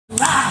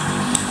arrive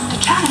to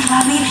challenge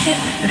my leadership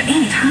at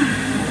any time.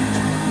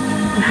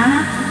 And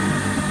I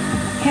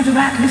have the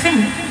right to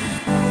defend it.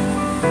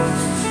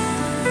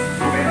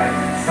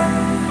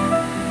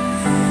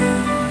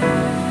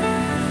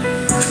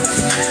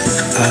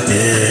 I've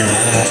been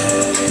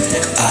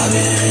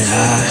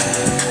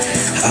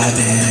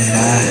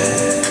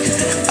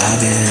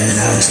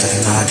stuck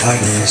in my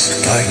darkness,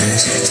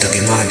 stuck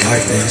in my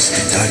darkness,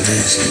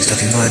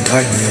 stuck in my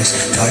darkness,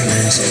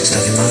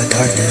 stuck in my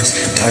darkness.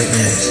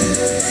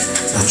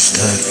 I'm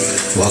stuck,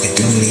 walking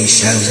through these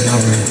shadows in my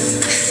room.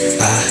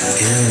 I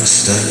am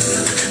stuck,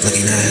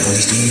 looking at all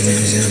these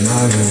demons in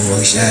my room, all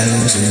these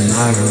shadows in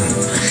my room.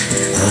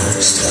 I'm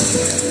stuck,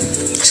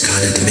 it's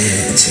kinda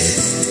demented,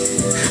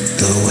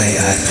 the way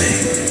I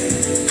think.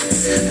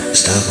 I'm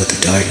stuck with the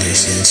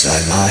darkness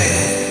inside my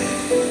head.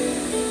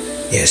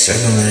 Yeah,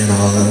 circling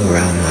all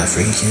around my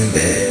freaking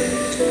bed.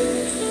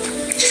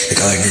 The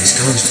darkness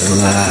comes to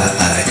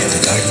light,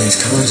 the darkness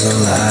comes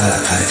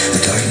alive,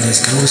 the darkness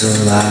comes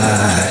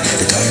alive,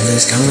 the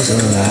darkness comes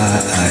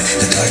alive,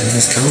 the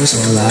darkness comes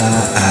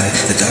alive,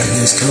 the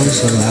darkness comes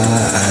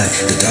alive,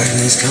 the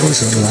darkness comes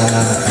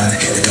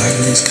alive, the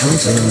darkness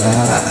comes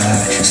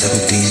alive. Stuck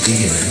with these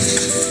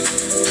demons,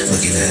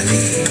 looking at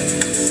me.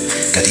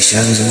 Got these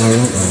shadows in my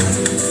room,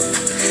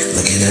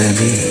 looking at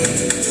me.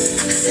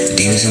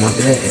 Demons in my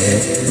bed,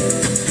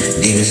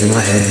 demons in my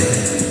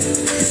head.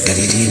 Got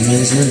these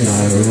demons in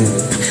my room,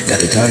 got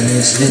the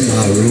darkness in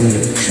my room,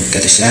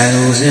 got the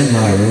shadows in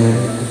my room,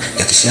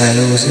 got the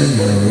shadows in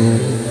my room.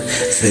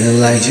 Feel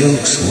like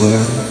Juice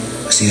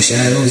WRLD, I see the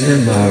shadows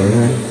in my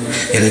room.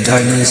 Yeah, the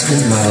darkness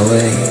in my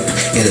way,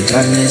 yeah, the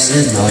darkness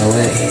in my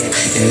way.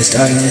 Yeah, it's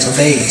darkness I'm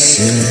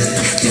facing,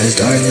 yeah, it's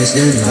darkness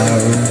in my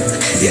room.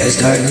 Yeah, it's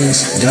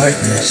darkness,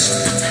 darkness,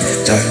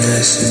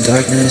 darkness,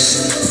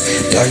 darkness,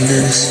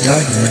 darkness,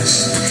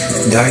 darkness,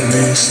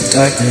 darkness,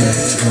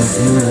 darkness.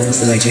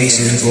 Feel like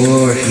Jason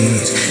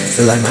Voorhees,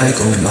 feel like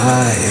Michael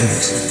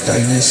Myers.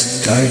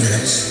 Darkness,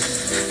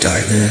 darkness,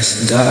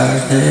 darkness,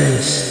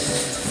 darkness.